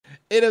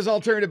It is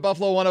Alternative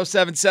Buffalo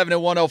 107.7 and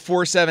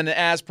 104.7. And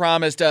as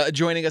promised,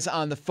 joining us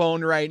on the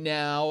phone right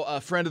now,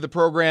 a friend of the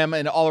program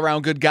and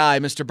all-around good guy,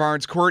 Mr.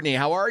 Barnes Courtney.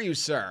 How are you,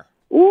 sir?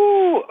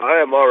 Ooh,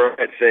 I am all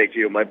right, thank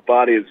you. My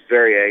body is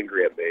very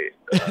angry at me.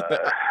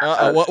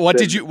 What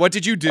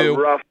did you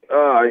do?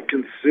 I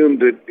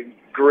consumed a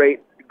great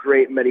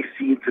many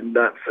seeds and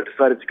nuts. I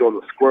decided to go on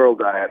the squirrel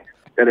diet,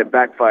 and it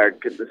backfired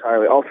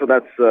entirely. Also,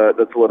 that's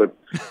what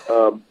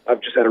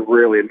I've just had a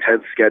really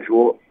intense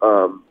schedule.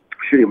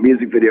 Shooting a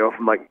music video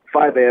from like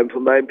 5 a.m.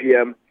 till 9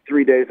 p.m.,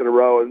 3 days in a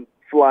row, and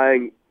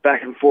flying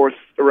back and forth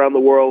around the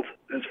world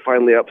has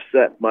finally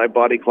upset my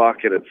body clock,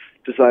 and it's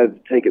decided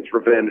to take its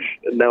revenge.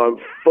 And now I'm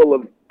full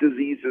of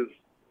diseases.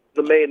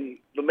 The main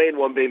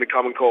one being the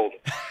common cold.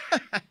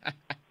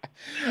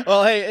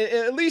 Well,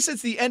 hey, at least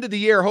it's the end of the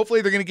year.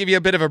 Hopefully they're going to give you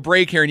a bit of a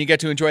break here and you get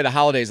to enjoy the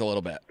holidays a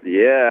little bit.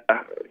 Yeah,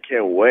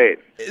 can't wait.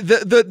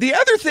 The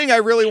other thing I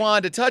really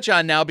wanted to touch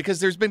on now, because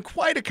there's been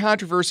quite a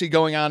controversy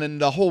going on in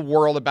the whole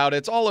world about it.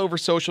 It's all over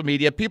social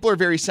media. People are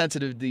very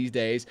sensitive these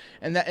days,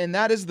 and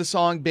that is the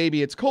song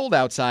 "Baby It's Cold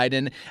Outside."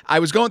 And I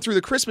was going through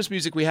the Christmas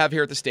music we have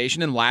here at the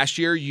station, and last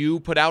year you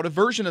put out a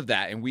version of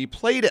that, and we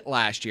played it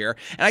last year.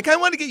 And I kind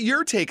of want to get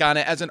your take on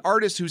it as an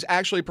artist who's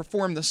actually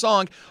performed the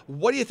song.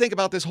 What do you think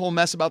about this whole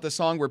mess about the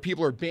song where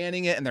people are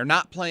banning it and they're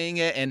not playing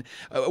it? And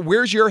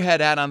where's your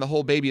head at on the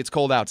whole "Baby It's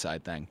Cold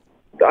Outside" thing?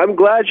 I'm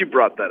glad you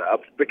brought that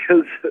up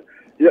because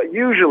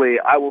usually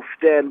I will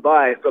stand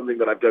by something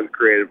that I've done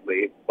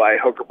creatively by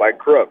hook or by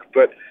crook.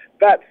 But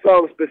that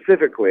song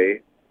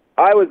specifically,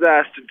 I was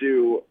asked to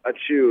do a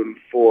tune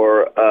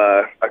for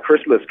a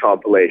Christmas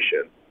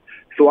compilation.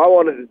 So I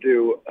wanted to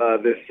do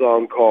this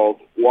song called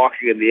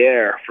 "Walking in the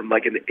Air" from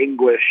like an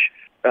English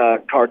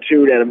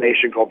cartoon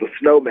animation called The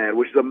Snowman,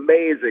 which is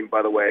amazing,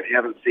 by the way. If you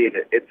haven't seen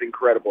it, it's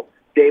incredible.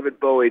 David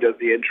Bowie does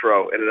the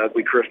intro in an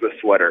ugly Christmas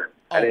sweater.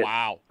 Oh,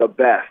 wow. The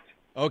best.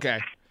 Okay.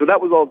 So that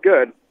was all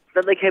good.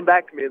 Then they came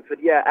back to me and said,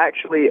 yeah,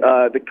 actually,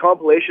 the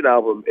compilation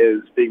album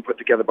is being put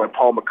together by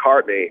Paul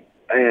McCartney,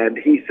 and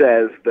he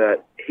says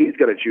that he's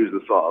going to choose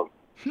the song.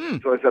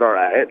 So I said, all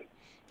right.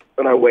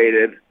 And I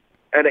waited,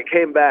 and it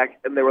came back,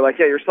 and they were like,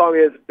 yeah, your song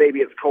is "Baby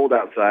It's Cold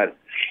Outside."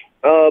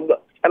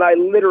 And I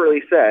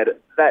literally said,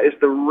 that is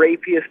the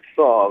rapiest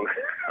song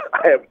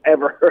I have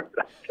ever heard.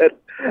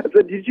 I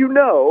said, did you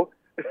know,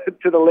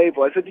 to the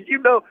label, I said, did you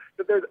know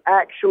that there's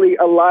actually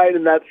a line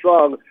in that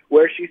song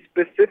where she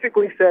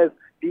specifically says,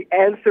 the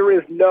answer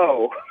is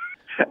no.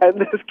 And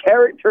this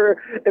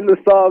character in the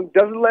song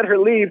doesn't let her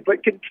leave,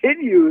 but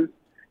continues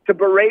to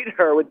berate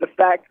her with the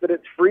fact that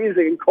it's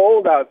freezing and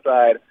cold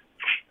outside.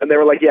 And they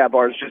were like, yeah,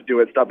 Barnes, just do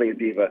it. Stop being a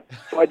diva.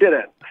 So I did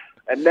it.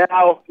 And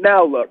now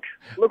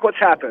look what's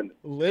happened.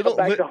 Come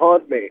back to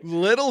haunt me.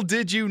 Little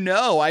did you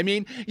know. I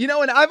mean,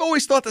 and I've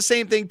always thought the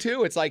same thing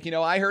too. It's like,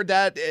 I heard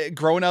that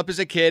growing up as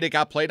a kid, it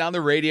got played on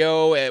the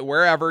radio,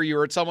 wherever you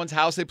were at someone's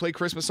house, they play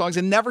Christmas songs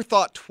and never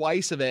thought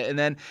twice of it. And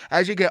then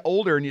as you get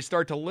older and you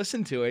start to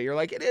listen to it, you're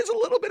like, it is a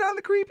little bit on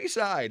the creepy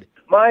side.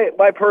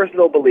 My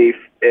personal belief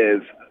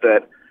is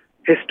that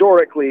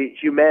historically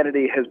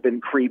humanity has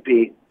been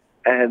creepy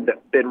and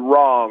been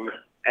wrong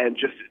and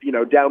just,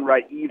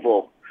 downright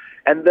evil.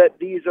 And that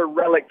these are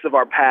relics of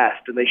our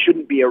past, and they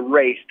shouldn't be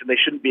erased, and they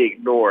shouldn't be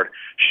ignored.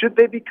 Should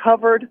they be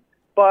covered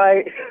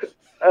by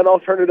an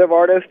alternative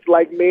artist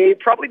like me?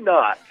 Probably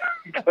not.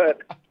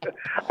 But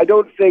I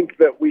don't think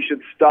that we should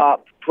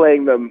stop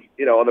playing them,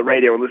 on the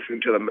radio and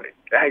listening to them.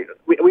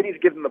 We need to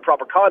give them the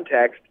proper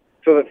context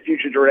so that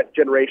future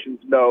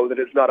generations know that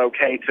it's not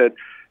okay to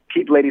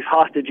keep ladies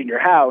hostage in your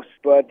house,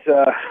 but,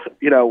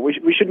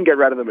 we shouldn't get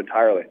rid of them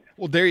entirely.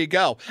 Well, there you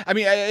go. I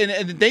mean,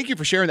 and thank you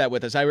for sharing that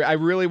with us. I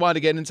really want to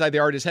get inside the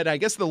artist's head. I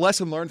guess the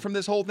lesson learned from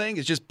this whole thing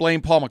is just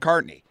blame Paul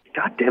McCartney.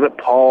 God damn it,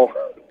 Paul.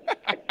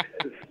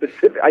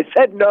 I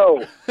said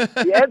no.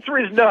 The answer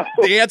is no.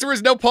 The answer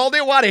is no. Paul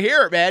didn't want to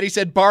hear it, man. He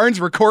said, Barnes,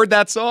 record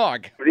that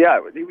song. Yeah,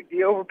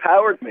 he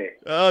overpowered me.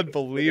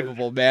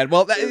 Unbelievable, man.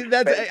 Well, that's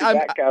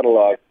back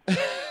catalog.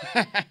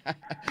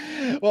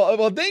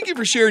 Well, thank you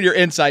for sharing your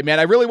insight, man.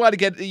 I really want to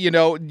get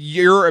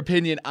your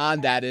opinion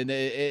on that, and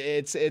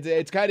it's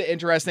kind of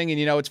interesting. And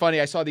it's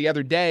funny. I saw the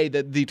other day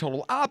that the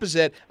total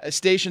opposite, a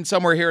station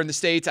somewhere here in the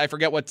States, I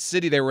forget what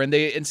city they were in.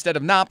 They, instead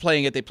of not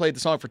playing it, they played the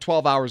song for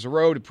 12 hours a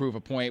row to prove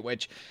a point,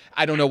 which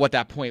I don't know what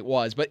that point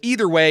was. But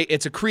either way,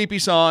 it's a creepy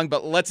song.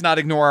 But let's not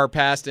ignore our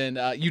past, and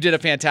you did a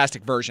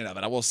fantastic version of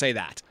it. I will say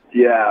that.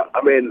 Yeah,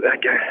 I mean,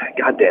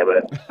 God damn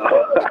it.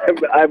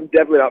 I'm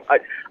definitely not.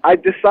 I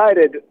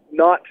decided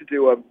not to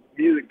do a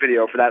music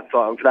video for that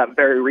song for that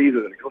very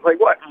reason. I was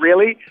like, what,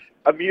 really?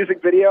 A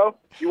music video?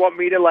 You want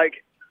me to,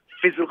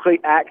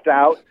 physically act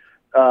out,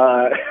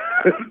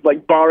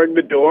 barring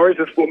the doors?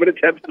 This woman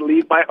attempts to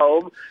leave my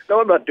home?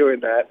 No, I'm not doing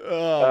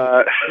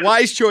that.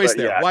 Wise choice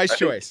there. Yeah, wise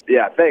choice.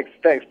 Yeah,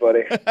 thanks,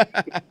 buddy.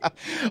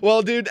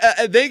 Well, dude,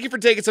 thank you for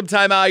taking some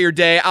time out of your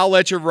day. I'll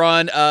let you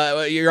run.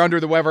 You're under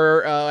the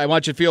weather. I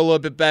want you to feel a little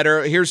bit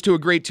better. Here's to a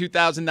great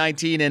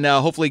 2019 and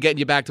hopefully getting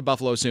you back to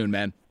Buffalo soon,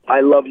 man. I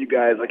love you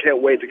guys. I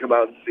can't wait to come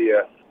out and see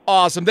you.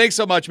 Awesome. Thanks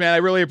so much, man. I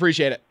really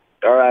appreciate it.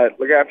 All right.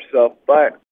 Look after yourself. Bye.